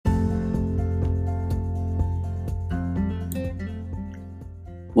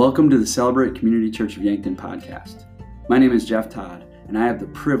Welcome to the Celebrate Community Church of Yankton podcast. My name is Jeff Todd, and I have the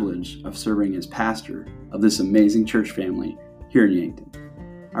privilege of serving as pastor of this amazing church family here in Yankton.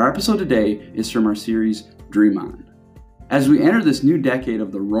 Our episode today is from our series, Dream On. As we enter this new decade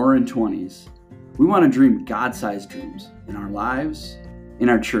of the Roaring 20s, we want to dream God-sized dreams in our lives, in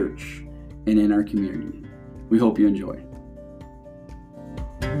our church, and in our community. We hope you enjoy.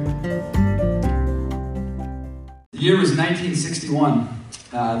 The year was 1961.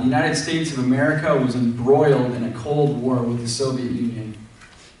 The United States of America was embroiled in a Cold War with the Soviet Union.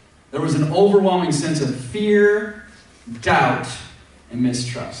 There was an overwhelming sense of fear, doubt, and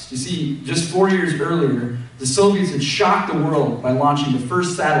mistrust. You see, just 4 years earlier, the Soviets had shocked the world by launching the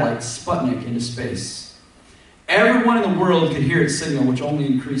first satellite, Sputnik, into space. Everyone in the world could hear its signal, which only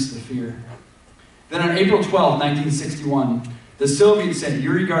increased the fear. Then on April 12, 1961, the Soviets sent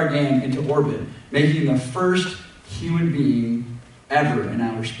Yuri Gagarin into orbit, making him the first human being ever in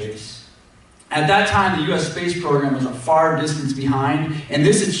outer space. At that time, the U.S. space program was a far distance behind, and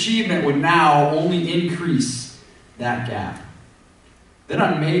this achievement would now only increase that gap. Then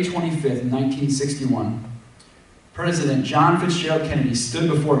on May 25th, 1961, President John Fitzgerald Kennedy stood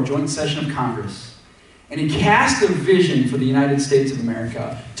before a joint session of Congress, and he cast a vision for the United States of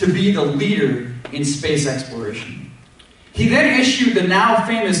America to be the leader in space exploration. He then issued the now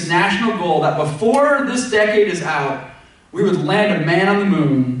famous national goal that before this decade is out, we would land a man on the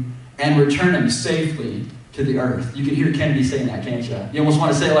moon and return him safely to the earth. You can hear Kennedy saying that, can't you? You almost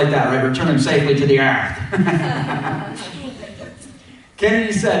want to say it like that, right? Return him safely to the earth.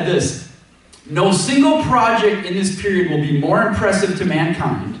 Kennedy said this: "No single project in this period will be more impressive to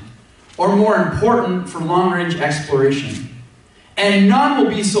mankind or more important for long-range exploration. And none will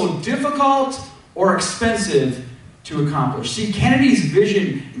be so difficult or expensive to accomplish." See, Kennedy's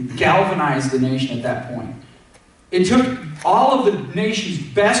vision galvanized the nation at that point. It took all of the nation's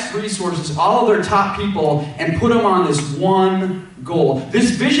best resources, all of their top people, and put them on this one goal.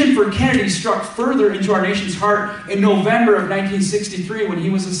 This vision for Kennedy struck further into our nation's heart in November of 1963 when he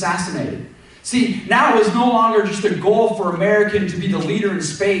was assassinated. See, now it was no longer just a goal for America to be the leader in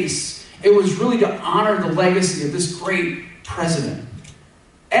space. It was really to honor the legacy of this great president.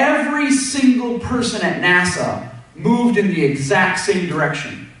 Every single person at NASA moved in the exact same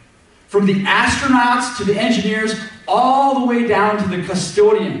direction. From the astronauts to the engineers, all the way down to the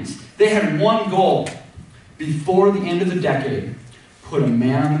custodians. They had one goal. Before the end of the decade, put a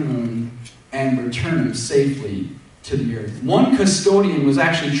man on the moon and return him safely to the earth. One custodian was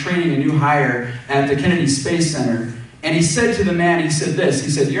actually training a new hire at the Kennedy Space Center, and he said to the man, he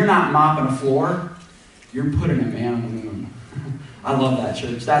said, "You're not mopping a floor, you're putting a man on the moon." I love that,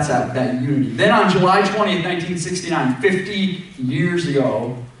 church. That's that unity. Then on July 20th, 1969, 50 years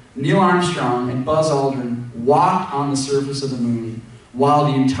ago, Neil Armstrong and Buzz Aldrin walked on the surface of the moon while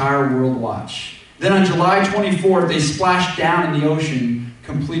the entire world watched. Then on July 24th, they splashed down in the ocean,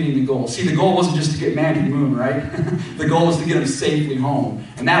 completing the goal. See, the goal wasn't just to get man to the moon, right? The goal was to get him safely home.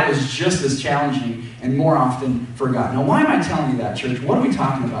 And that was just as challenging and more often forgotten. Now, why am I telling you that, church? What are we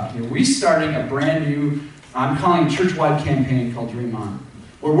talking about here? We're starting a brand new, I'm calling it a church-wide campaign called Dream On,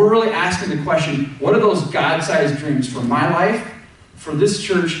 where we're really asking the question, what are those God-sized dreams for my life, for this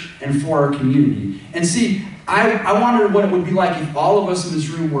church, and for our community? And see, I wondered what it would be like if all of us in this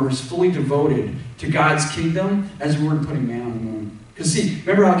room were as fully devoted to God's kingdom as we were putting man on the moon. Because see,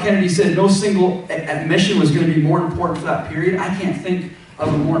 remember how Kennedy said no single mission was going to be more important for that period? I can't think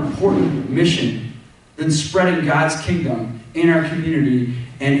of a more important mission than spreading God's kingdom in our community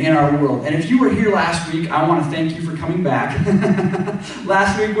and in our world. And if you were here last week, I want to thank you for coming back.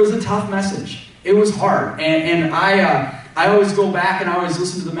 Last week was a tough message. It was hard. And I always go back and I always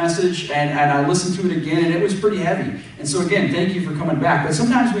listen to the message and I listen to it again, and it was pretty heavy. And so again, thank you for coming back. But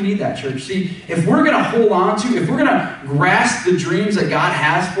sometimes we need that, church. See, if we're going to hold on to, if we're going to grasp the dreams that God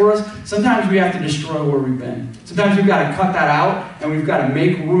has for us, sometimes we have to destroy where we've been. Sometimes we've got to cut that out and we've got to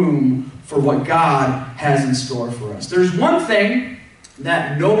make room for what God has in store for us. There's one thing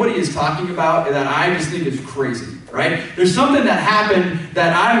that nobody is talking about and that I just think is crazy, right? There's something that happened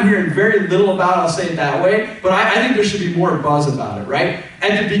that I'm hearing very little about, I'll say it that way, but I think there should be more buzz about it, right?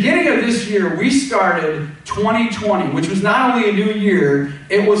 At the beginning of this year, we started 2020, which was not only a new year,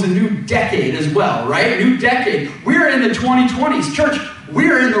 it was a new decade as well, right? New decade. We're in the 2020s. Church,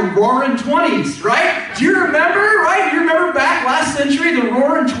 we're in the Roaring 20s, right? Do you remember, right? You remember back last century, the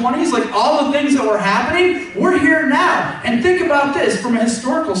Roaring 20s, like all the things that were happening? We're here now. And think about this from a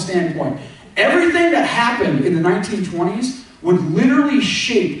historical standpoint. Everything that happened in the 1920s would literally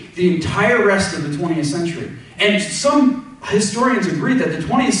shape the entire rest of the 20th century. And some historians agree that the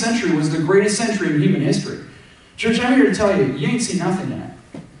 20th century was the greatest century in human history. Church, I'm here to tell you, you ain't seen nothing yet.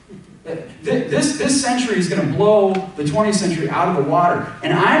 This century is going to blow the 20th century out of the water.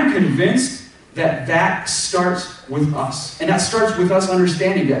 And I'm convinced that starts with us. And that starts with us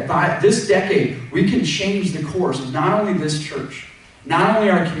understanding that by this decade, we can change the course of not only this church, not only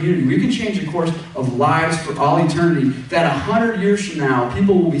our community, we can change the course of lives for all eternity. That 100 years from now,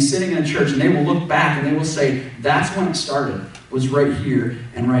 people will be sitting in a church and they will look back and they will say, that's when it started, was right here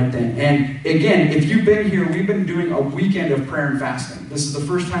and right then. And again, if you've been here, we've been doing a weekend of prayer and fasting. This is the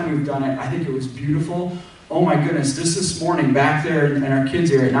first time we've done it. I think it was beautiful. Oh my goodness, this morning back there in our kids'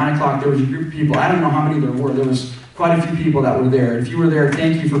 area at 9 o'clock, there was a group of people. I don't know how many there were. There was quite a few people that were there. If you were there,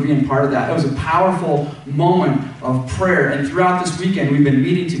 thank you for being part of that. It was a powerful moment of prayer. And throughout this weekend, we've been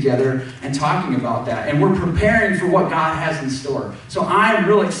meeting together and talking about that. And we're preparing for what God has in store. So I'm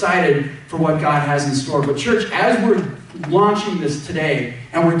real excited for what God has in store. But church, as we're launching this today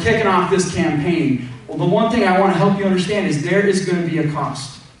and we're kicking off this campaign, well, the one thing I want to help you understand is there is going to be a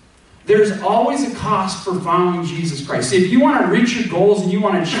cost. There's always a cost for following Jesus Christ. If you want to reach your goals and you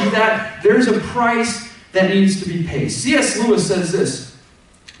want to achieve that, there's a price that needs to be paid. C.S. Lewis says this: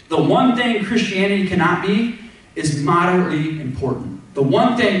 the one thing Christianity cannot be is moderately important. The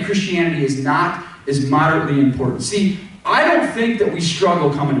one thing Christianity is not is moderately important. See, I don't think that we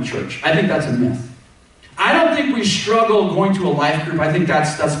struggle coming to church. I think that's a myth. I don't think we struggle going to a life group. I think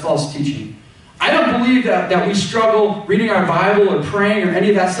that's false teaching. I don't believe that we struggle reading our Bible or praying or any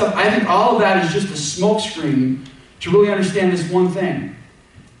of that stuff. I think all of that is just a smokescreen to really understand this one thing.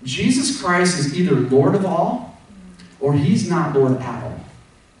 Jesus Christ is either Lord of all or he's not Lord at all.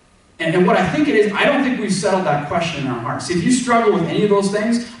 And what I think it is, I don't think we've settled that question in our hearts. See, if you struggle with any of those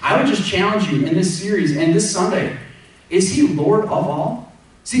things, I would just challenge you in this series and this Sunday. Is he Lord of all?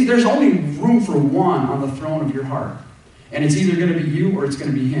 See, there's only room for one on the throne of your heart. And it's either going to be you or it's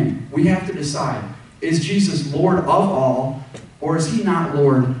going to be him. We have to decide, is Jesus Lord of all or is he not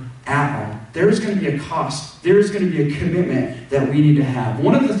Lord at all? There's going to be a cost. There's going to be a commitment that we need to have.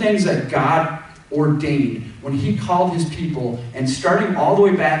 One of the things that God ordained when he called his people, and starting all the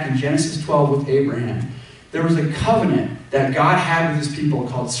way back in Genesis 12 with Abraham, there was a covenant that God had with his people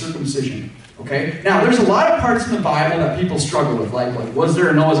called circumcision. Okay? Now, there's a lot of parts in the Bible that people struggle with, like was there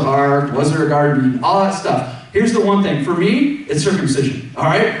a Noah's Ark? Was there a Garden of Eden? All that stuff. Here's the one thing. For me, it's circumcision. All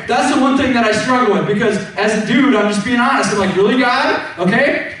right? That's the one thing that I struggle with, because as a dude, I'm just being honest. I'm like, really, God?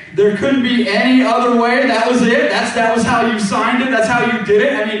 Okay? There couldn't be any other way. That was it. That was how you signed it. That's how you did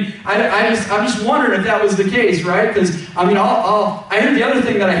it. I mean, I'm just wondering if that was the case, right? Because I mean, I hear the other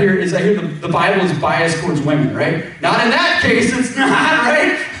thing that I hear is the Bible is biased towards women, right? Not in that case, it's not,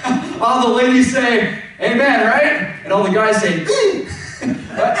 right? All the ladies say, "Amen," right? And all the guys say, "Ooh." We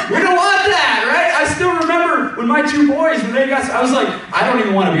don't want that, right? I still remember when my two boys, when they got, I was like, I don't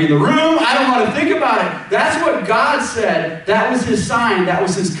even want to be in the room. I don't want to think about it. That's what God said. That was his sign. That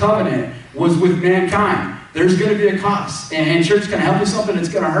was his covenant, was with mankind. There's going to be a cost. And church can help you something that's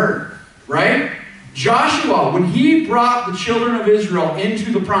going to hurt, right? Joshua, when he brought the children of Israel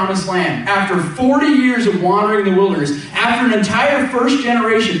into the promised land, after 40 years of wandering the wilderness, after an entire first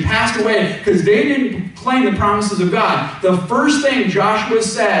generation passed away because they didn't claim the promises of God, the first thing Joshua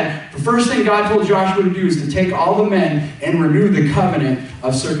said, the first thing God told Joshua to do is to take all the men and renew the covenant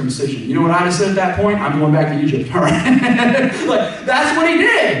of circumcision. You know what I'd have said at that point? I'm going back to Egypt, all right? Like, that's what he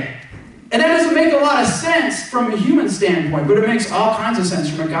did. And that doesn't make a lot of sense from a human standpoint, but it makes all kinds of sense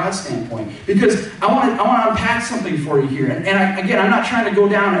from a God standpoint. Because I want to unpack something for you here. And again, I'm not trying to go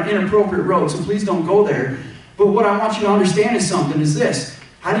down an inappropriate road, so please don't go there. But what I want you to understand is this.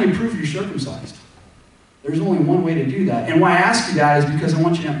 How do you prove you're circumcised? There's only one way to do that. And why I ask you that is because I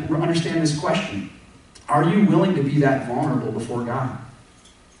want you to understand this question. Are you willing to be that vulnerable before God?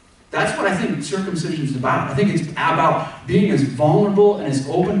 That's what I think circumcision is about. I think it's about being as vulnerable and as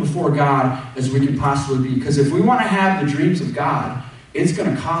open before God as we can possibly be. Because if we want to have the dreams of God, it's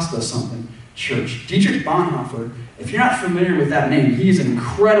going to cost us something, church. Dietrich Bonhoeffer, if you're not familiar with that name, he is an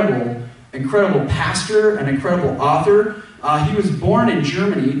incredible pastor, an incredible author. He was born in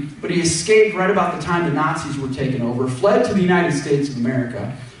Germany, but he escaped right about the time the Nazis were taking over, fled to the United States of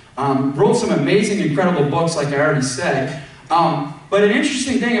America, wrote some amazing, incredible books, like I already said. But an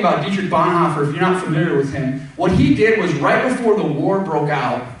interesting thing about Dietrich Bonhoeffer, if you're not familiar with him, what he did was right before the war broke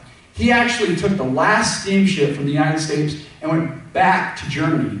out, he actually took the last steamship from the United States and went back to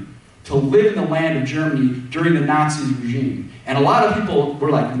Germany to live in the land of Germany during the Nazi regime. And a lot of people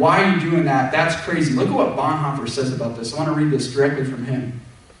were like, why are you doing that? That's crazy. Look at what Bonhoeffer says about this. I want to read this directly from him.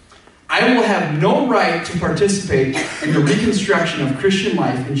 I will have no right to participate in the reconstruction of Christian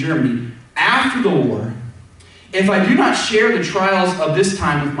life in Germany after the war if I do not share the trials of this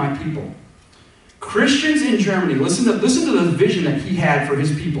time with my people. Christians in Germany, listen to the vision that he had for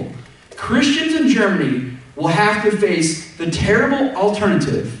his people. Christians in Germany will have to face the terrible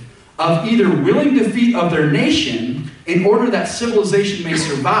alternative of either willing defeat of their nation in order that civilization may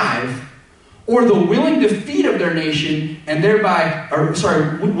survive, or the willing defeat of their nation and thereby,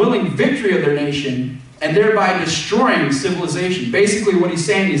 willing victory of their nation and thereby destroying civilization. Basically what he's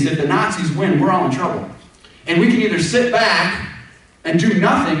saying is if the Nazis win, we're all in trouble. And we can either sit back and do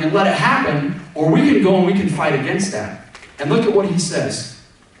nothing and let it happen, or we can go and we can fight against that. And look at what he says.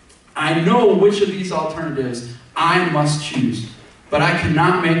 I know which of these alternatives I must choose, but I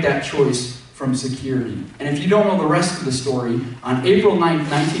cannot make that choice from security. And if you don't know the rest of the story, on April 9,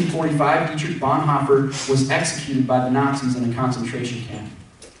 1945, Dietrich Bonhoeffer was executed by the Nazis in a concentration camp.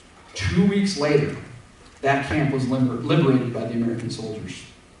 2 weeks later, that camp was liberated by the American soldiers.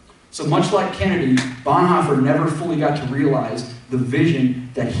 So much like Kennedy, Bonhoeffer never fully got to realize the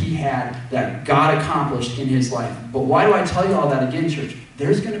vision that he had, that God accomplished in his life. But why do I tell you all that again, church?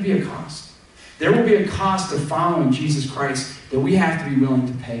 There's going to be a cost. There will be a cost of following Jesus Christ that we have to be willing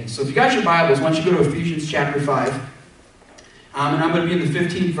to pay. So if you got your Bibles, why don't you go to Ephesians chapter 5. And I'm going to be in the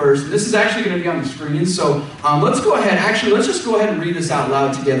 15th verse. And this is actually going to be on the screen. So let's just go ahead and read this out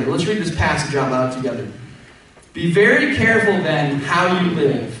loud together. Let's read this passage out loud together. Be very careful then how you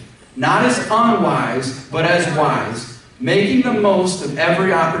live, not as unwise, but as wise, making the most of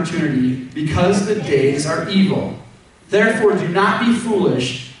every opportunity, because the days are evil. Therefore do not be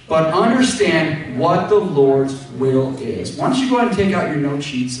foolish, but understand what the Lord's will is. Why don't you go ahead and take out your note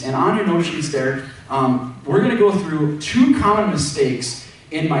sheets, and on your note sheets there, we're going to go through 2 common mistakes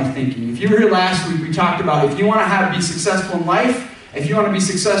in my thinking. If you were here last week, we talked about if you want to be successful in life, if you want to be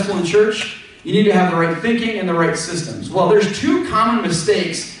successful in church, you need to have the right thinking and the right systems. Well, there's 2 common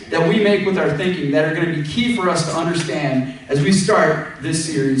mistakes that we make with our thinking that are going to be key for us to understand as we start this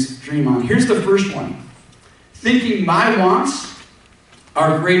series, Dream On. Here's the first one. Thinking my wants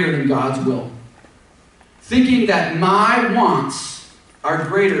are greater than God's will. Thinking that my wants are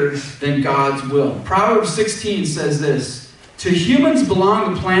greater than God's will. Proverbs 16 says this, to humans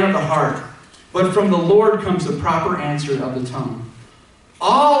belong the plan of the heart, but from the Lord comes the proper answer of the tongue.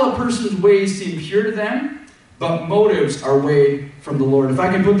 All a person's ways seem pure to them, but motives are weighed from the Lord. If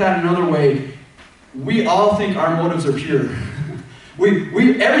I can put that another way, we all think our motives are pure.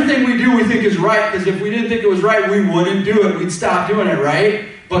 Everything we do we think is right, because if we didn't think it was right, we wouldn't do it. We'd stop doing it, right?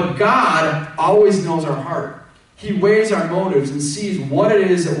 But God always knows our heart. He weighs our motives and sees what it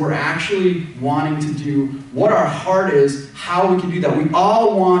is that we're actually wanting to do, what our heart is, how we can do that. We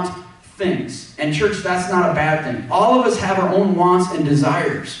all want things. And church, that's not a bad thing. All of us have our own wants and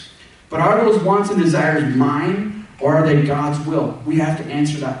desires. But are those wants and desires mine, or are they God's will? We have to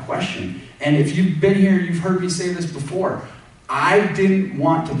answer that question. And if you've been here, you've heard me say this before. I didn't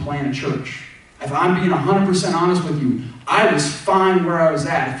want to plant a church. If I'm being 100% honest with you, I was fine where I was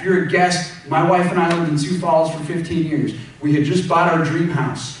at. If you're a guest, my wife and I lived in Sioux Falls for 15 years. We had just bought our dream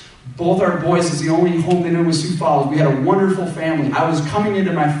house. Both our boys is the only home they knew was Sioux Falls. We had a wonderful family. I was coming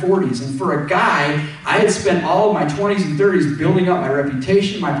into my 40s, and for a guy, I had spent all of my 20s and 30s building up my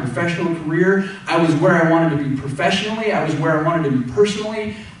reputation, my professional career. I was where I wanted to be professionally. I was where I wanted to be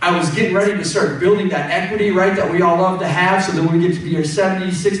personally. I was getting ready to start building that equity, right, that we all love to have, so that when we get to be our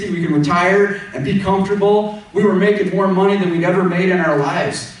 70, 60, we can retire and be comfortable. We were making more money than we'd ever made in our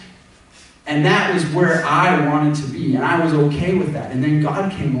lives. And that was where I wanted to be, and I was okay with that. And then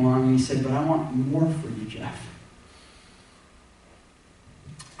God came along and he said, but I want more for you, Jeff.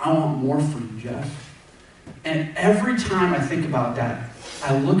 I want more for you, Jeff. And every time I think about that,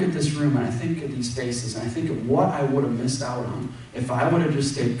 I look at this room and I think of these faces and I think of what I would have missed out on if I would have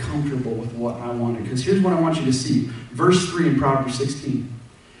just stayed comfortable with what I wanted. Because here's what I want you to see. Verse 3 in Proverbs 16.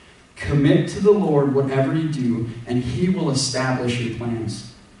 Commit to the Lord whatever you do, and he will establish your plans.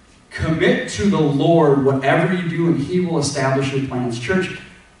 Commit to the Lord whatever you do, and he will establish your plans. Church,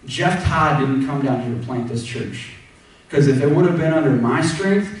 Jeff Todd didn't come down here to plant this church. Because if it would have been under my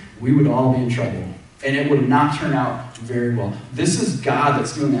strength, we would all be in trouble. And it would have not turned out very well. This is God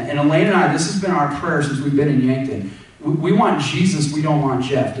that's doing that. And Elaine and I, this has been our prayer since we've been in Yankton. We want Jesus, we don't want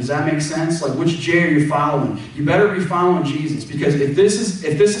Jeff. Does that make sense? Like, which J are you following? You better be following Jesus, because if this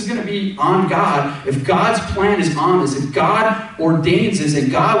is going to be on God, if God's plan is on this, if God ordains this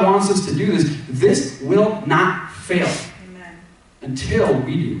and God wants us to do this, this will not fail. Amen. Until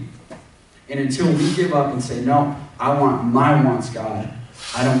we do. And until we give up and say, no, I want my wants, God.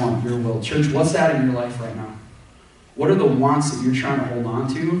 I don't want your will. Church, what's that in your life right now? What are the wants that you're trying to hold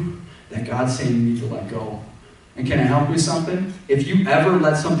on to that God's saying you need to let go? And can I help you with something? If you ever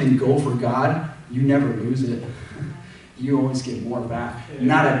let something go for God, you never lose it. You always get more back.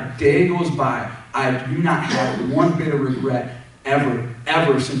 Not a day goes by I do not have one bit of regret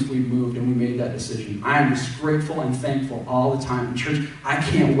ever since we moved and we made that decision. I am just grateful and thankful all the time. And church, I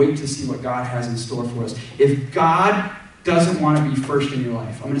can't wait to see what God has in store for us. If God doesn't want to be first in your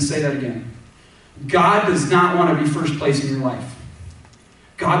life, I'm going to say that again. God does not want to be first place in your life.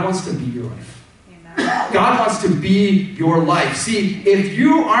 God wants to be your life. Amen. God wants to be your life. See, if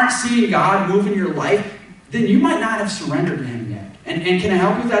you aren't seeing God move in your life, then you might not have surrendered to Him yet. And can I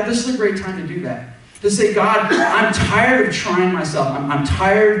help you with that? This is a great time to do that. To say, God, I'm tired of trying myself. I'm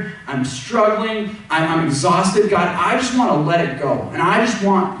tired. I'm struggling. I'm exhausted. God, I just want to let it go. And I just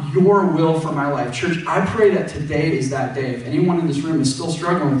want your will for my life. Church, I pray that today is that day. If anyone in this room is still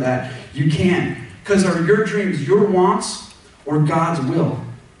struggling with that, you can. Because are your dreams your wants or God's will?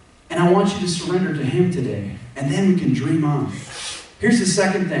 And I want you to surrender to Him today. And then we can dream on. Here's the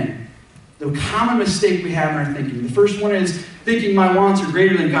second thing. The common mistake we have in our thinking. The first one is thinking my wants are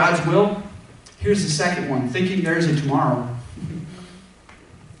greater than God's will. Here's the second one, thinking there's a tomorrow.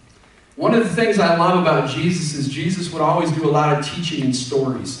 One of the things I love about Jesus is Jesus would always do a lot of teaching in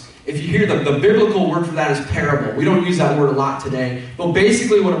stories. If you hear the biblical word for that is parable. We don't use that word a lot today. But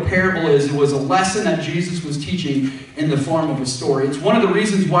basically what a parable is, it was a lesson that Jesus was teaching in the form of a story. It's one of the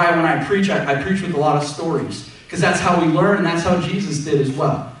reasons why when I preach with a lot of stories. Because that's how we learn and that's how Jesus did as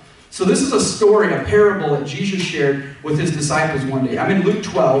well. So this is a story, a parable that Jesus shared with His disciples one day. I'm in Luke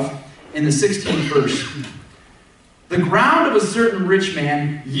 12. In the 16th verse, the ground of a certain rich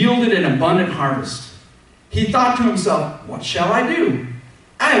man yielded an abundant harvest. He thought to himself, what shall I do?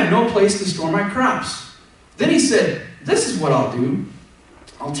 I have no place to store my crops. Then he said, this is what I'll do.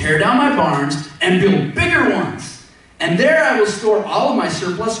 I'll tear down my barns and build bigger ones. And there I will store all of my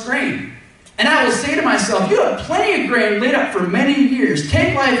surplus grain. And I will say to myself, you have plenty of grain laid up for many years.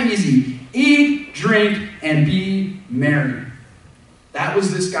 Take life easy. Eat, drink, and be merry. That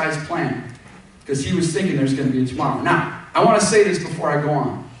was this guy's plan, because he was thinking there's going to be a tomorrow. Now, I want to say this before I go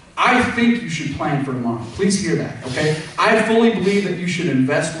on. I think you should plan for tomorrow. Please hear that, okay? I fully believe that you should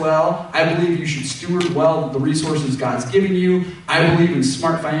invest well. I believe you should steward well the resources God's given you. I believe in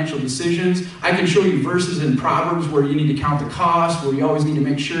smart financial decisions. I can show you verses in Proverbs where you need to count the cost, where you always need to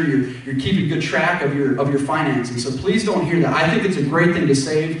make sure you're keeping good track of your finances. So please don't hear that. I think it's a great thing to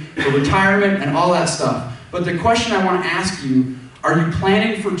save for retirement and all that stuff. But the question I want to ask you, are you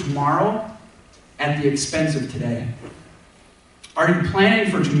planning for tomorrow at the expense of today? Are you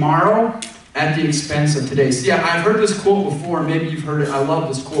planning for tomorrow at the expense of today? See, I've heard this quote before. Maybe you've heard it. I love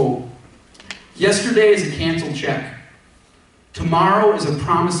this quote. Yesterday is a canceled check. Tomorrow is a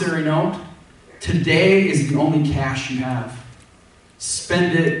promissory note. Today is the only cash you have.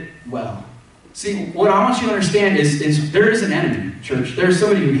 Spend it well. See, what I want you to understand is there is an enemy, church. There's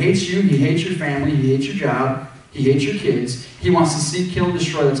somebody who hates you. He hates your family. He hates your job. He hates your kids. He wants to seek, kill, and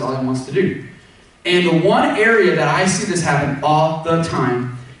destroy. That's all he wants to do. And the one area that I see this happen all the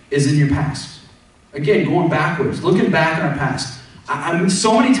time is in your past. Again, going backwards, looking back in our past.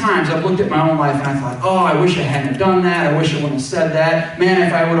 So many times I've looked at my own life and I thought, oh, I wish I hadn't done that. I wish I wouldn't have said that. Man,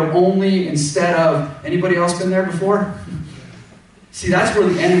 if I would have only, instead of, anybody else been there before? See, that's where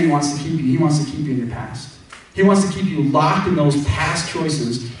the enemy wants to keep you. He wants to keep you in your past. He wants to keep you locked in those past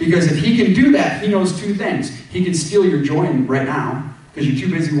choices, because if he can do that, he knows two things. He can steal your joy right now because you're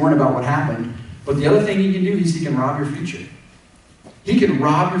too busy worrying about what happened. But the other thing he can do is he can rob your future. He can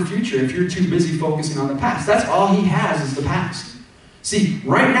rob your future if you're too busy focusing on the past. That's all he has is the past. See,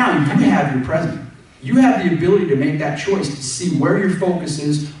 right now you have your present. You have the ability to make that choice to see where your focus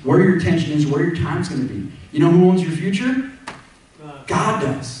is, where your attention is, where your time's going to be. You know who owns your future? God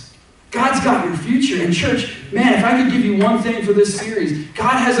does. God's got your future. And church, man, if I could give you one thing for this series,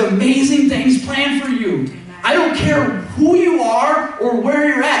 God has amazing things planned for you. I don't care who you are or where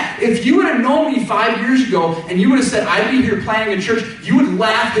you're at. If you would have known me 5 years ago and you would have said, I'd be here planning a church, you would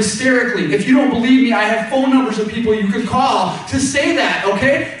laugh hysterically. If you don't believe me, I have phone numbers of people you could call to say that,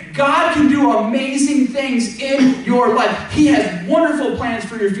 okay? God can do amazing things in your life. He has wonderful plans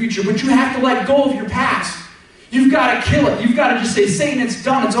for your future, but you have to let go of your past. You've got to kill it. You've got to just say, Satan, it's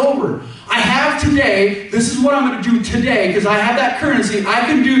done. It's over. I have today. This is what I'm going to do today because I have that currency. I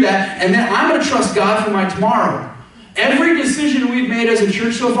can do that. And then I'm going to trust God for my tomorrow. Every decision we've made as a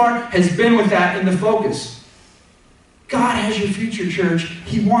church so far has been with that in the focus. God has your future, church.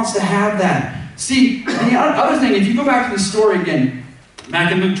 He wants to have that. See, the other thing, if you go back to the story again,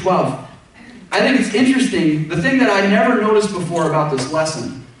 back in Luke 12, I think it's interesting, the thing that I never noticed before about this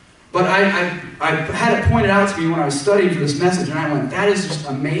lesson. But I had it pointed out to me when I was studying for this message, and I went, that is just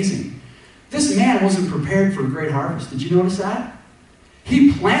amazing. This man wasn't prepared for a great harvest. Did you notice that?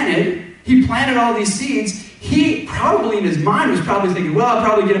 He planted all these seeds. He probably, in his mind, was probably thinking, well, I'll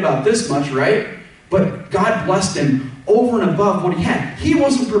probably get about this much, right? But God blessed him over and above what he had. He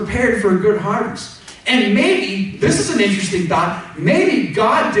wasn't prepared for a good harvest. And maybe, this is an interesting thought, maybe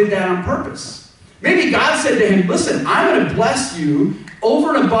God did that on purpose. Maybe God said to him, listen, I'm going to bless you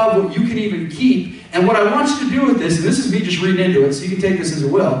over and above what you can even keep. And what I want you to do with this, and this is me just reading into it, so you can take this as a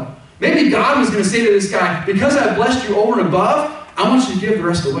will. Maybe God was going to say to this guy, because I blessed you over and above, I want you to give the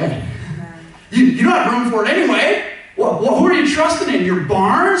rest away. You don't have room for it anyway. Well, who are you trusting in? Your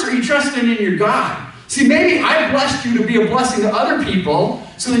barns, or are you trusting in your God? See, maybe I blessed you to be a blessing to other people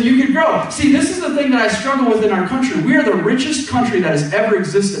so that you can grow. See, this is the thing that I struggle with in our country. We are the richest country that has ever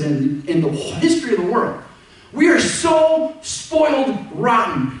existed in the history of the world. We are so spoiled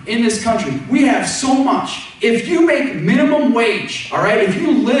rotten in this country. We have so much. If you make minimum wage, all right, if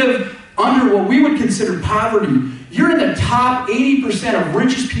you live under what we would consider poverty, you're in the top 80% of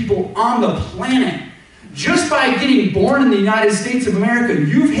richest people on the planet. Just by getting born in the United States of America,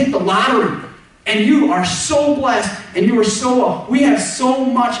 you've hit the lottery. And you are so blessed, and you are so, we have so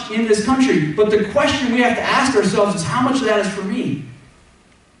much in this country. But the question we have to ask ourselves is, how much of that is for me?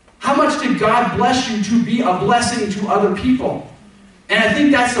 How much did God bless you to be a blessing to other people? And I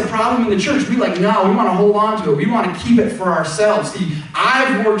think that's the problem in the church. We want to hold on to it. We want to keep it for ourselves. See,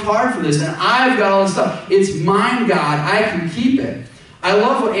 I've worked hard for this, and I've got all this stuff. It's mine, God. I can keep it. I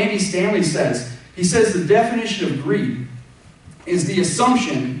love what Andy Stanley says. He says the definition of greed is the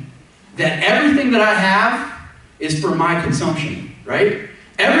assumption that everything that I have is for my consumption, right?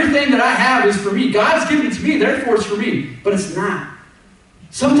 Everything that I have is for me. God's given it to me, therefore it's for me. But it's not.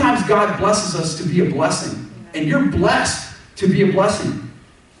 Sometimes God blesses us to be a blessing. And you're blessed to be a blessing.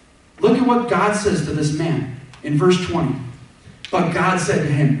 Look at what God says to this man in verse 20. But God said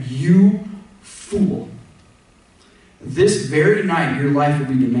to him, you fool. This very night your life will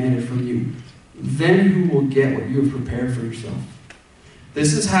be demanded from you. Then who will get what you have prepared for yourself?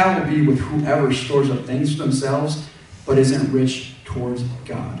 This is how it will be with whoever stores up things for themselves, but isn't rich towards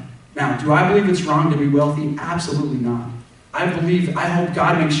God. Now, do I believe it's wrong to be wealthy? Absolutely not. I hope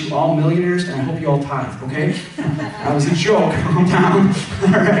God makes you all millionaires, and I hope you all tithe, okay? That was a joke. Calm down.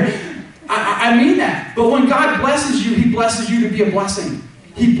 All right? I mean that. But when God blesses you, He blesses you to be a blessing.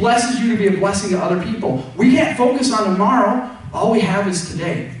 He blesses you to be a blessing to other people. We can't focus on tomorrow. All we have is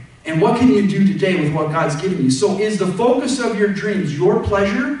today. And what can you do today with what God's given you? So is the focus of your dreams your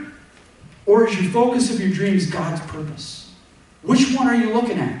pleasure? Or is your focus of your dreams God's purpose? Which one are you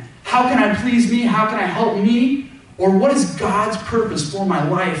looking at? How can I please me? How can I help me? Or what is God's purpose for my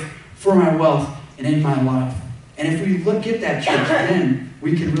life, for my wealth, and in my life? And if we look at that, church, then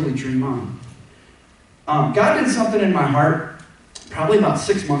we can really dream on. God did something in my heart probably about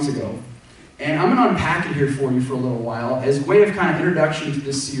 6 months ago. And I'm going to unpack it here for you for a little while as a way of kind of introduction to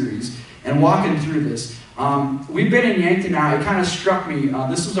this series and walking through this. We've been in Yankton now. It kind of struck me.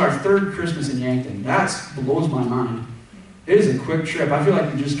 This was our third Christmas in Yankton. That blows my mind. It is a quick trip. I feel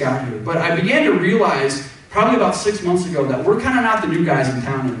like we just got here. But I began to realize probably about 6 months ago that we're kind of not the new guys in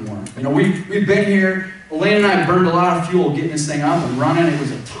town anymore. You know, we've been here. Elaine and I burned a lot of fuel getting this thing up and running. It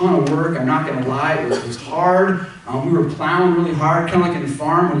was a ton of work. I'm not going to lie. It was hard. We were plowing really hard, kind of like in the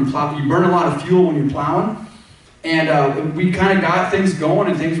farm when you plow. You burn a lot of fuel when you're plowing. And we kind of got things going,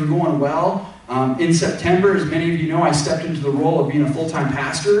 and things were going well. In September, as many of you know, I stepped into the role of being a full-time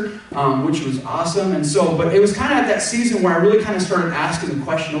pastor, which was awesome. And so, but it was kind of at that season where I really kind of started asking the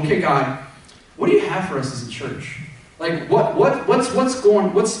question, okay, God, what do you have for us as a church? Like, what's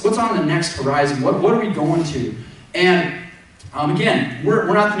on the next horizon? What are we going to? And again,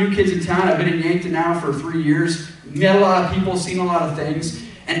 we're not the new kids in town. I've been in Yankton now for 3 years. Met a lot of people, seen a lot of things.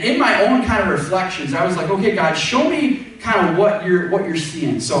 And in my own kind of reflections, I was like, okay, God, show me kind of what you're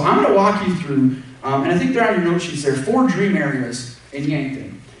seeing. So I'm going to walk you through, and I think they're on your note sheets there, 4 dream areas in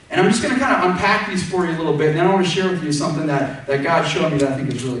Yankton. And I'm just going to kind of unpack these for you a little bit, and then I want to share with you something that God showed me that I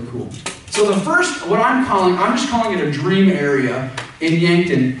think is really cool. So the first, I'm just calling it a dream area in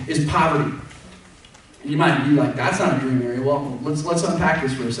Yankton, is poverty. And you might be like, that's not a dream area. Well, let's unpack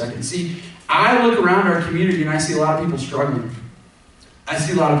this for a second. See, I look around our community and I see a lot of people struggling. I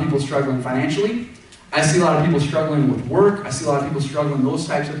see a lot of people struggling financially. I see a lot of people struggling with work. I see a lot of people struggling those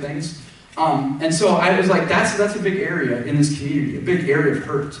types of things. And so I was like, that's a big area in this community, a big area of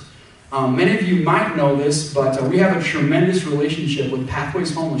hurt. Many of you might know this, but we have a tremendous relationship with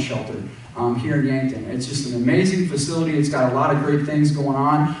Pathways Homeless Shelter here in Yankton. It's just an amazing facility. It's got a lot of great things going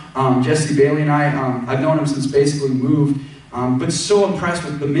on. Jesse Bailey and I've known him since basically moved. But so impressed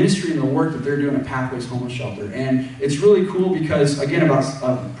with the ministry and the work that they're doing at Pathways Homeless Shelter. And it's really cool because, again,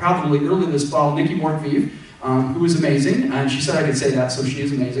 about probably early this fall, Nikki Morkviv, who is amazing, and she said I could say that, so she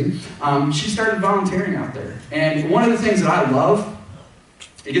is amazing, she started volunteering out there. And one of the things that I love,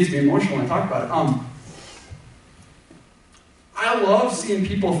 it gets me emotional when I talk about it, I love seeing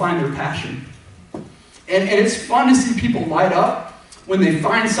people find their passion. And it's fun to see people light up when they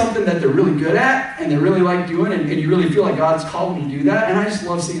find something that they're really good at and they really like doing, and you really feel like God's called them to do that. And I just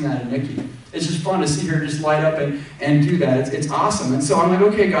love seeing that in Nikki. It's just fun to see her just light up and do that. It's awesome. And so I'm like,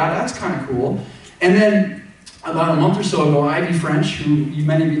 okay, God, that's kind of cool. And then about a month or so ago, Ivy French, who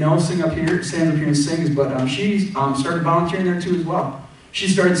many of you know, stands up here and sings, but she started volunteering there too as well. She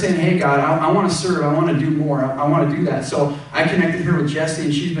started saying, hey, God, I want to serve. I want to do more. I want to do that. So I connected her with Jesse,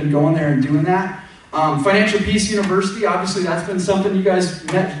 and she's been going there and doing that. Financial Peace University, obviously that's been something you guys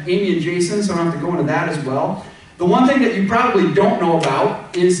met Amy and Jason, so I don't have to go into that as well. The one thing that you probably don't know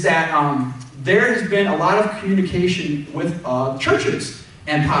about is that there has been a lot of communication with churches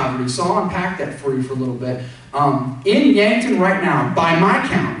and poverty, so I'll unpack that for you for a little bit. In Yankton right now, by my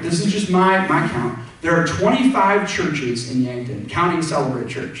count, this is just my count, there are 25 churches in Yankton, counting Celebrate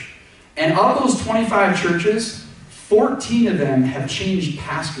Church. And of those 25 churches, 14 of them have changed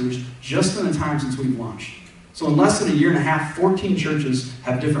pastors just in the time since we've launched. So in less than a year and a half, 14 churches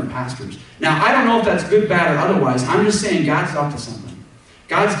have different pastors. Now, I don't know if that's good, bad, or otherwise. I'm just saying God's up to something.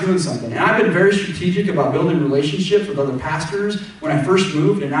 God's doing something. And I've been very strategic about building relationships with other pastors when I first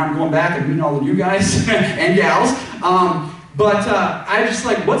moved, and now I'm going back and meeting all the new guys and gals. But I just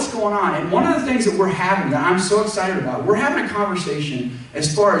like, what's going on? And one of the things that we're having that I'm so excited about, we're having a conversation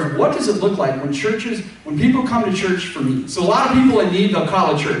as far as what does it look like when people come to church for me. So a lot of people in need, they'll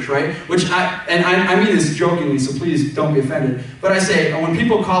call a church, right? I mean this jokingly, so please don't be offended. But I say, when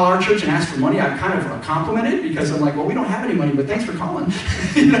people call our church and ask for money, I kind of compliment it because I'm like, well, we don't have any money, but thanks for calling.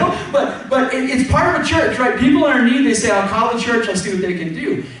 You know? But it's part of a church, right? People are in need, they say, I'll call the church, I'll see what they can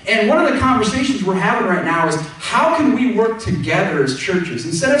do. And one of the conversations we're having right now is, how can we work together as churches?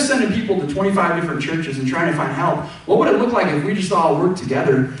 Instead of sending people to 25 different churches and trying to find help, what would it look like if we just all worked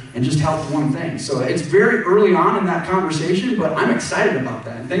together and just helped one thing? So it's very early on in that conversation, but I'm excited about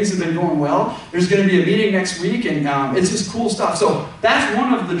that. Things have been going well. There's going to be a meeting next week, and it's just cool stuff. So that's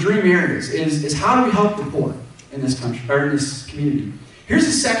one of the dream areas, is how do we help the poor in this country, or in this community? Here's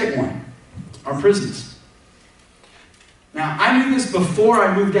the second one, our prisons. Now, I knew this before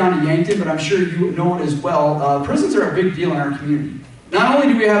I moved down to Yankton, but I'm sure you know it as well. Prisons are a big deal in our community. Not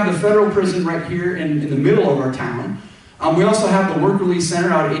only do we have the federal prison right here in the middle of our town, we also have the Work Release Center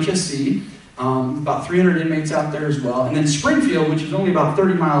out at HSC, about 300 inmates out there as well. And then Springfield, which is only about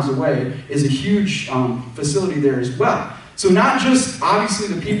 30 miles away, is a huge facility there as well. So not just,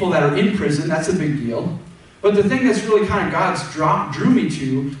 obviously, the people that are in prison, that's a big deal, but the thing that's really kind of God's drew me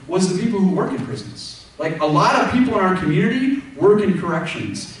to was the people who work in prisons. Like, a lot of people in our community work in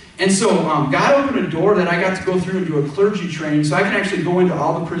corrections. And so God opened a door that I got to go through and do a clergy training, so I can actually go into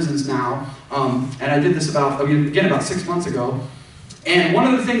all the prisons now. And I did this about 6 months ago. And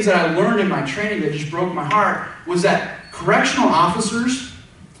one of the things that I learned in my training that just broke my heart was that correctional officers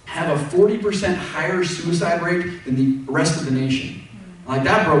have a 40% higher suicide rate than the rest of the nation. Like,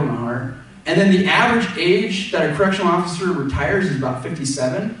 that broke my heart. And then the average age that a correctional officer retires is about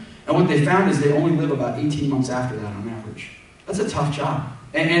 57. And what they found is they only live about 18 months after that on average. That's a tough job.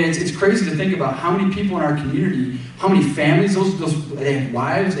 And it's crazy to think about how many people in our community, how many families, they have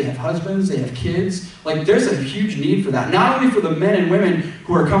wives, they have husbands, they have kids. Like, there's a huge need for that. Not only for the men and women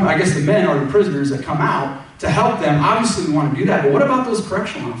who are coming, I guess the men are the prisoners that come out to help them. Obviously, we want to do that. But what about those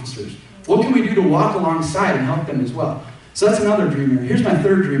correctional officers? What can we do to walk alongside and help them as well? So that's another dream area. Here's my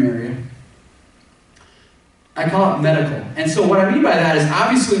third dream area. I call it medical. And so what I mean by that is,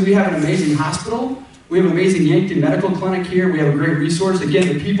 obviously, we have an amazing hospital. We have an amazing Yankton Medical Clinic here. We have a great resource. Again,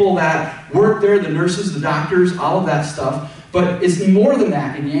 the people that work there, the nurses, the doctors, all of that stuff. But it's more than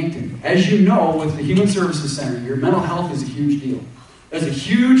that in Yankton. As you know, with the Human Services Center here, mental health is a huge deal. There's a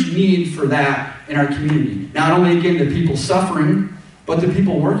huge need for that in our community. Not only, again, the people suffering, but the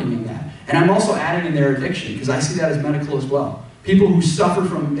people working in that. And I'm also adding in their addiction, because I see that as medical as well. People who suffer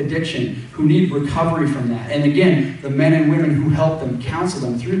from addiction, who need recovery from that. And again, the men and women who help them, counsel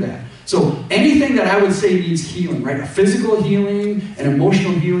them through that. So anything that I would say needs healing, right? A physical healing, an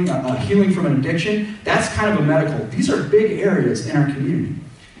emotional healing, a healing from an addiction, that's kind of a medical. These are big areas in our community.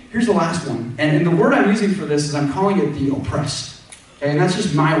 Here's the last one. And the word I'm using for this is I'm calling it the oppressed. Okay? And that's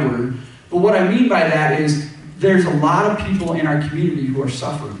just my word. But what I mean by that is there's a lot of people in our community who are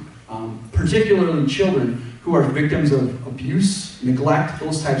suffering, particularly children who are victims of abuse, neglect,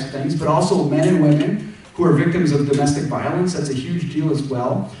 those types of things, but also men and women who are victims of domestic violence. That's a huge deal as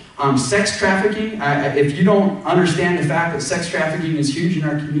well. Sex trafficking, if you don't understand the fact that sex trafficking is huge in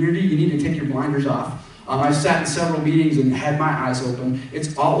our community, you need to take your blinders off. I've sat in several meetings and had my eyes open.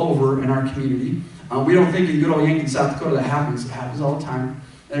 It's all over in our community. We don't think in good old Yankton, South Dakota that happens. It happens all the time.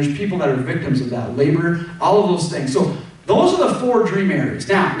 And there's people that are victims of that, labor, all of those things. So those are the 4 dream areas.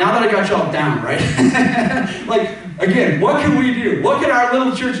 Now that I got y'all down, right? Like, again, what can we do? What can our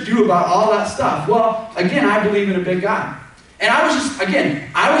little church do about all that stuff? Well, again, I believe in a big God. And I was just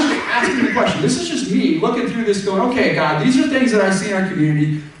asking the question. This is just me looking through this going, okay, God, these are things that I see in our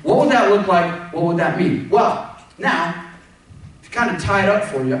community. What would that look like? What would that mean? Well, now, to kind of tie it up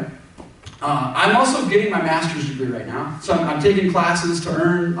for you, I'm also getting my master's degree right now. So I'm taking classes to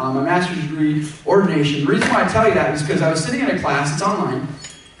earn my master's degree, ordination. The reason why I tell you that is because I was sitting in a class, it's online,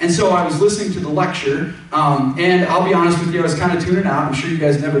 and so I was listening to the lecture, and I'll be honest with you, I was kind of tuning out. I'm sure you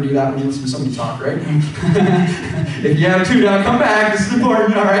guys never do that when you listen to somebody talk, right? If you have tuned out, come back. This is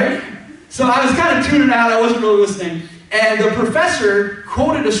important, all right? So I was kind of tuning out. I wasn't really listening. And the professor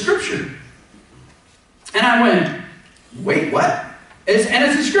quoted a scripture. And I went, wait, what? It's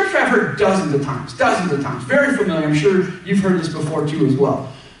a scripture I've heard dozens of times. Very familiar. I'm sure you've heard this before too as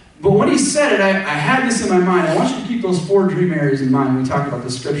well. But when he said it, I had this in my mind. I want you to keep those 4 dream areas in mind when we talk about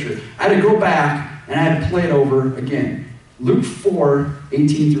this scripture. I had to go back and I had to play it over again. Luke 4,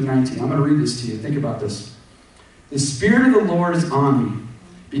 18 through 19. I'm going to read this to you. Think about this. The Spirit of the Lord is on me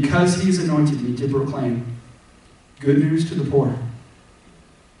because he has anointed me to proclaim good news to the poor.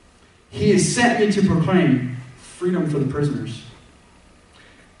 He has sent me to proclaim freedom for the prisoners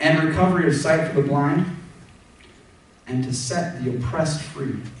and recovery of sight for the blind, and to set the oppressed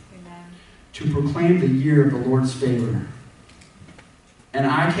free. Amen. To proclaim the year of the Lord's favor. And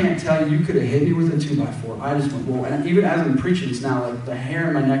I can't tell you, you could have hit me with a 2x4. I just went, whoa. And even as I'm preaching this now, like the hair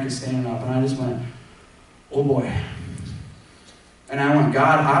in my neck is standing up, and I just went, oh boy. And I went,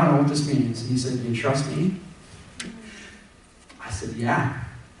 God, I don't know what this means. And he said, do you trust me? I said, yeah.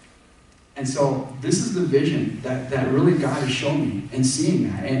 And so this is the vision that really God has shown me, and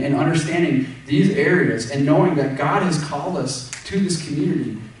seeing that and understanding these areas and knowing that God has called us to this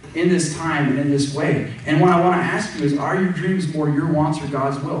community in this time and in this way. And what I want to ask you is, are your dreams more your wants or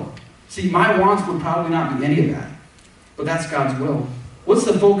God's will? See, my wants would probably not be any of that, but that's God's will. What's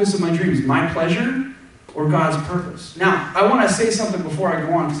the focus of my dreams? My pleasure or God's purpose? Now, I want to say something before I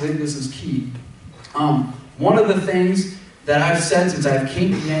go on because I think this is key. One of the things that I've said since I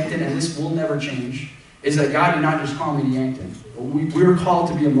came to Yankton, and this will never change, is that God did not just call me to Yankton. We were called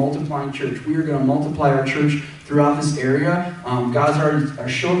to be a multiplying church. We are going to multiply our church throughout this area. God's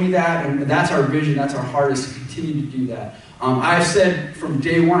already shown me that, and that's our vision. That's our heart, is to continue to do that. I've said from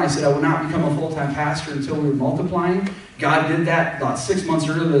day one, I said I would not become a full-time pastor until we were multiplying. God did that about 6 months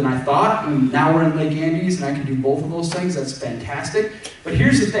earlier than I thought, and now we're in Lake Andes, and I can do both of those things. That's fantastic. But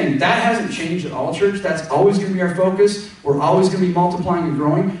here's the thing. That hasn't changed at all, church. That's always going to be our focus. We're always going to be multiplying and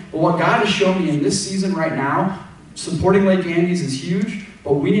growing. But what God has shown me in this season right now, supporting Lake Andes is huge,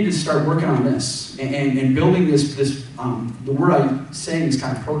 but we need to start working on this and building this the word I'm saying is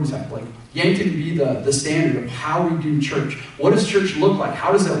kind of prototype. Like, Yankton be the standard of how we do church. What does church look like?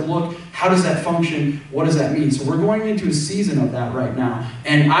 How does that look? How does that function? What does that mean? So we're going into a season of that right now.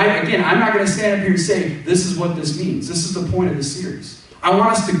 And I'm not going to stand up here and say, this is what this means. This is the point of the series. I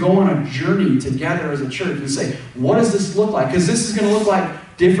want us to go on a journey together as a church and say, what does this look like? Because this is going to look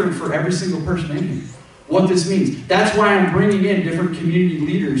like different for every single person in here. What this means. That's why I'm bringing in different community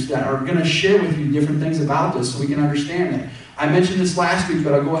leaders that are going to share with you different things about this so we can understand that. I mentioned this last week,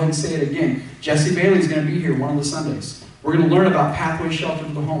 but I'll go ahead and say it again. Jesse Bailey is going to be here one of the Sundays. We're going to learn about Pathway Shelter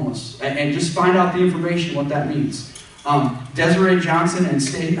for the Homeless and just find out the information, what that means. Desiree Johnson and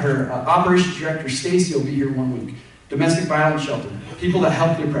her operations director, Stacy, will be here 1 week. Domestic violence shelter. People that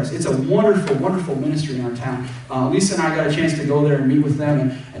help the oppressed. It's a wonderful, wonderful ministry in our town. Lisa and I got a chance to go there and meet with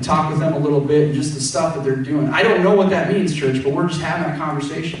them and talk with them a little bit and just the stuff that they're doing. I don't know what that means, church, but we're just having a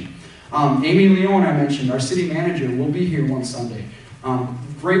conversation. Amy Leone, I mentioned, our city manager, will be here one Sunday.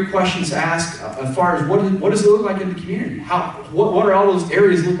 Great questions to ask as far as what does it look like in the community? What are all those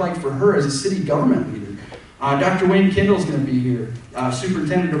areas look like for her as a city government leader? Dr. Wayne Kendall is going to be here,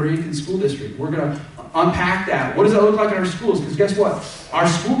 superintendent of Yankton School District. We're going to unpack that. What does that look like in our schools? Because guess what? Our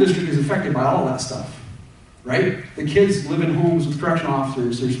school district is affected by all of that stuff, right? The kids live in homes with correctional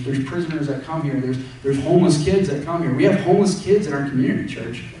officers. There's prisoners that come here. There's homeless kids that come here. We have homeless kids in our community,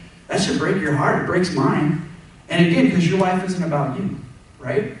 church. That should break your heart. It breaks mine. And again, because your life isn't about you,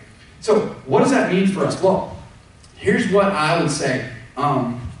 right? So what does that mean for us? Well, here's what I would say.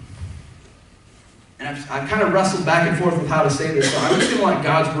 And I've kind of wrestled back and forth with how to say this, so I'm just going to let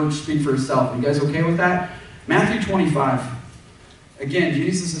God's word speak for itself. You guys okay with that? Matthew 25. Again,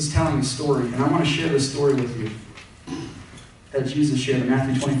 Jesus is telling a story, and I want to share this story with you that Jesus shared in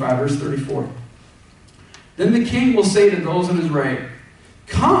Matthew 25, verse 34. Then the king will say to those on his right,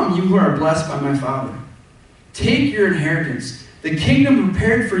 "Come, you who are blessed by my Father. Take your inheritance, the kingdom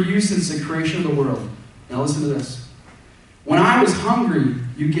prepared for you since the creation of the world." Now listen to this. When I was hungry,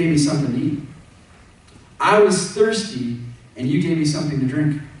 you gave me something to eat. I was thirsty, and you gave me something to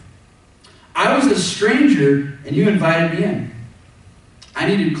drink. I was a stranger, and you invited me in. I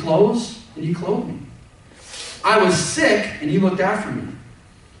needed clothes, and you clothed me. I was sick, and you looked after me.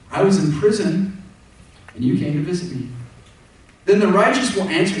 I was in prison, and you came to visit me. Then the righteous will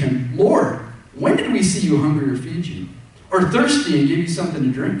answer him, Lord, when did we see you hungry or feed you? Or thirsty and give you something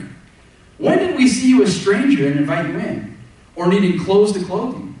to drink? When did we see you a stranger and invite you in? Or needing clothes to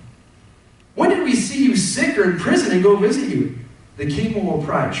clothe you? When did we see you sick or in prison and go visit you? The king will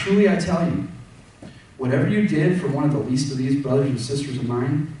reply, truly I tell you, whatever you did for one of the least of these brothers and sisters of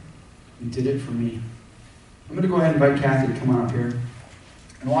mine, you did it for me. I'm going to go ahead and invite Kathy to come on up here.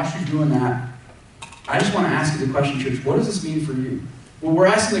 And while she's doing that, I just want to ask you the question, church, what does this mean for you? Well, we're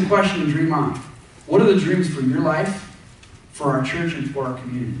asking the question to dream on. What are the dreams for your life, for our church, and for our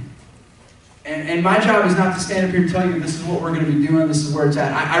community? And my job is not to stand up here and tell you this is what we're going to be doing, this is where it's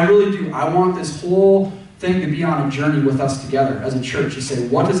at. I really do. I want this whole thing to be on a journey with us together as a church to say,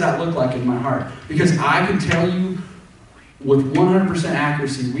 what does that look like in my heart? Because I can tell you with 100%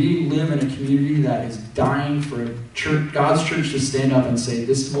 accuracy, we live in a community that is dying for a church, God's church to stand up and say,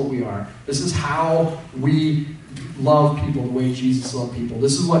 this is what we are. This is how we love people the way Jesus loved people.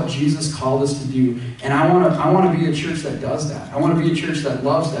 This is what Jesus called us to do. And I want to be a church that does that. I want to be a church that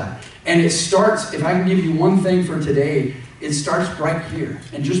loves that. And it starts, if I can give you one thing for today, it starts right here.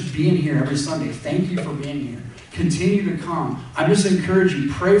 And just being here every Sunday. Thank you for being here. Continue to come. I just encourage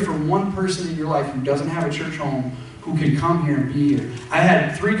you, pray for one person in your life who doesn't have a church home who can come here and be here. I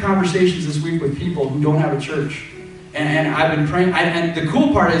had 3 conversations this week with people who don't have a church. And I've been praying. And the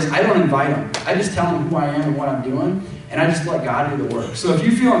cool part is I don't invite them. I just tell them who I am and what I'm doing. And I just let God do the work. So if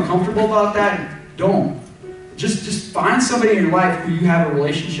you feel uncomfortable about that, don't. Just find somebody in your life who you have a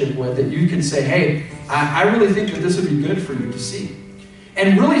relationship with that you can say, hey, I really think that this would be good for you to see.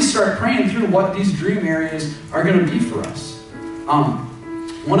 And really start praying through what these dream areas are going to be for us.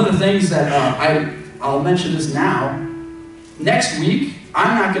 One of the things that I'll mention this now. Next week,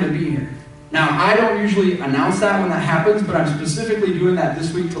 I'm not going to be here. Now, I don't usually announce that when that happens, but I'm specifically doing that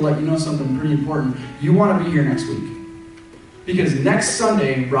this week to let you know something pretty important. You want to be here next week. Because next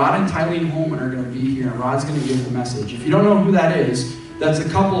Sunday, Rod and Tylene Holman are going to be here, and Rod's going to give the message. If you don't know who that is, that's a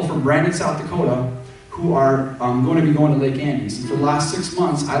couple from Brandon, South Dakota, who are going to be going to Lake Andes. And for the last 6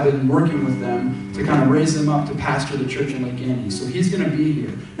 months, I've been working with them to kind of raise them up to pastor the church in Lake Andes. So he's going to be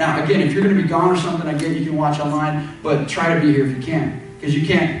here. Now, again, if you're going to be gone or something, again, you can watch online, but try to be here if you can. Because you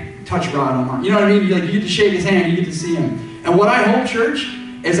can't touch Rod online. You know what I mean? You get to shake his hand, you get to see him. And what I hope, church,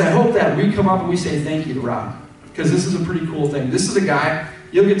 is I hope that we come up and we say thank you to Rod. Because this is a pretty cool thing. This is a guy,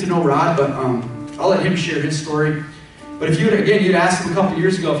 you'll get to know Rod, but I'll let him share his story. But if you'd asked him a couple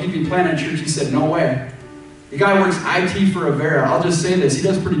years ago if he'd be planning a church, he said, no way. The guy works IT for Avera. I'll just say this, he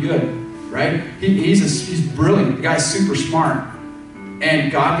does pretty good, right? He's brilliant. The guy's super smart.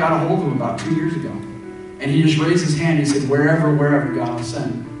 And God got a hold of him about 2 years ago. And he just raised his hand. He said, wherever God will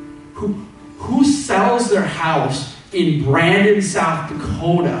send. Who sells their house in Brandon, South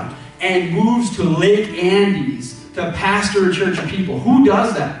Dakota and moves to Lake Andes to pastor a church of people? Who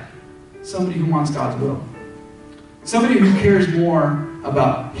does that? Somebody who wants God's will. Somebody who cares more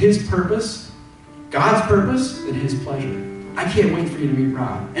about his purpose, God's purpose, than his pleasure. I can't wait for you to meet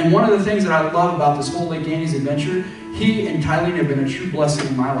Rod. And one of the things that I love about this whole Lake Andes adventure, he and Tylene have been a true blessing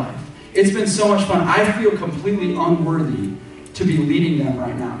in my life. It's been so much fun. I feel completely unworthy to be leading them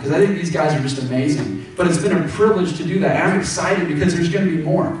right now because I think these guys are just amazing. But it's been a privilege to do that. And I'm excited because there's going to be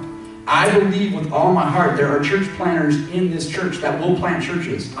more. I believe with all my heart there are church planters in this church that will plant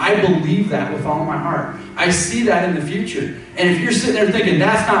churches. I believe that with all my heart. I see that in the future. And if you're sitting there thinking,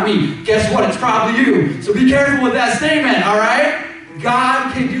 that's not me, guess what? It's probably you. So be careful with that statement, all right?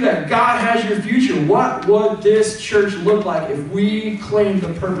 God can do that. God has your future. What would this church look like if we claimed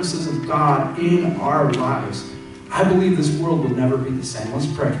the purposes of God in our lives? I believe this world will never be the same. Let's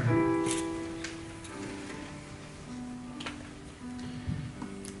pray.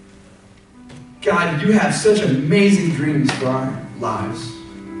 God, you have such amazing dreams for our lives.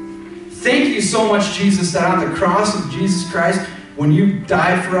 Thank you so much, Jesus, that on the cross of Jesus Christ, when you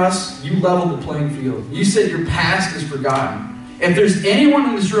died for us, you leveled the playing field. You said your past is forgotten. If there's anyone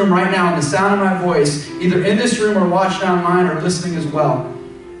in this room right now, in the sound of my voice, either in this room or watching online or listening as well,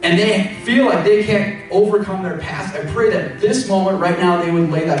 and they feel like they can't overcome their past, I pray that this moment right now they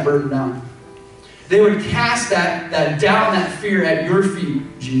would lay that burden down. They would cast that doubt and that fear at your feet,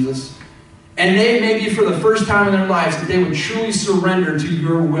 Jesus. And they, maybe for the first time in their lives, that they would truly surrender to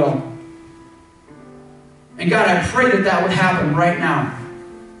your will. And God, I pray that that would happen right now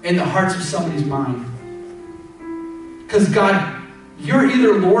in the hearts of somebody's mind. Because God, you're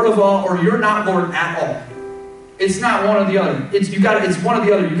either Lord of all or you're not Lord at all. It's not one or the other. It's one or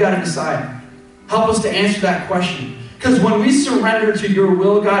the other. You got to decide. Help us to answer that question. Because when we surrender to your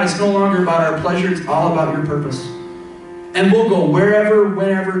will, God, it's no longer about our pleasure. It's all about your purpose. And we'll go wherever,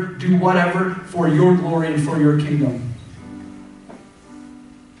 whenever, do whatever for your glory and for your kingdom.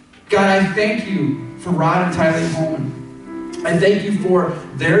 God, I thank you for Rod and Tylee Holman. I thank you for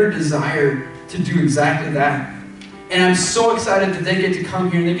their desire to do exactly that. And I'm so excited that they get to come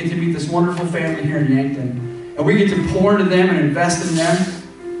here and they get to meet this wonderful family here in Yankton. And we get to pour into them and invest in them.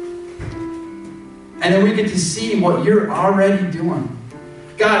 And then we get to see what you're already doing.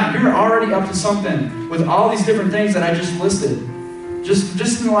 God, you're already up to something with all these different things that I just listed.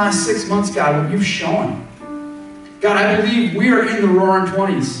 Just in the last 6 months, God, what you've shown. God, I believe we are in the roaring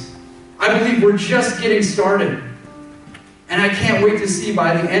 20s. I believe we're just getting started. And I can't wait to see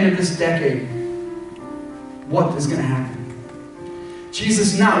by the end of this decade what is going to happen.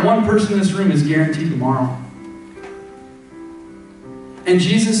 Jesus, not one person in this room is guaranteed tomorrow. And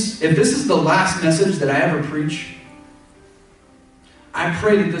Jesus, if this is the last message that I ever preach, I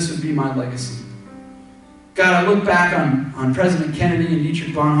pray that this would be my legacy. God, I look back on President Kennedy and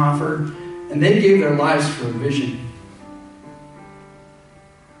Dietrich Bonhoeffer, and they gave their lives for a vision.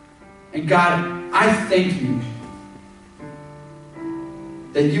 And God, I thank you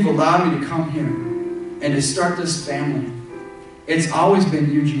that you've allowed me to come here and to start this family. It's always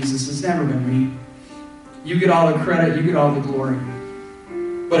been you, Jesus. It's never been me. You get all the credit. You get all the glory.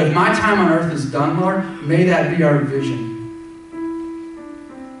 But if my time on earth is done, Lord, may that be our vision.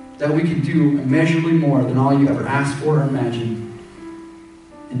 That we can do immeasurably more than all you ever asked for or imagined.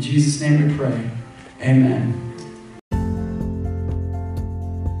 In Jesus' name we pray. Amen.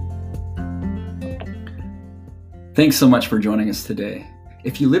 Thanks so much for joining us today.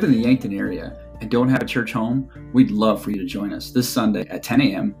 If you live in the Yankton area and don't have a church home, we'd love for you to join us this Sunday at 10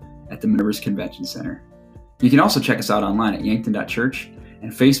 a.m. at the Minerva's Convention Center. You can also check us out online at yankton.church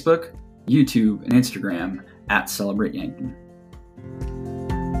and Facebook, YouTube, and Instagram at Celebrate Yankton.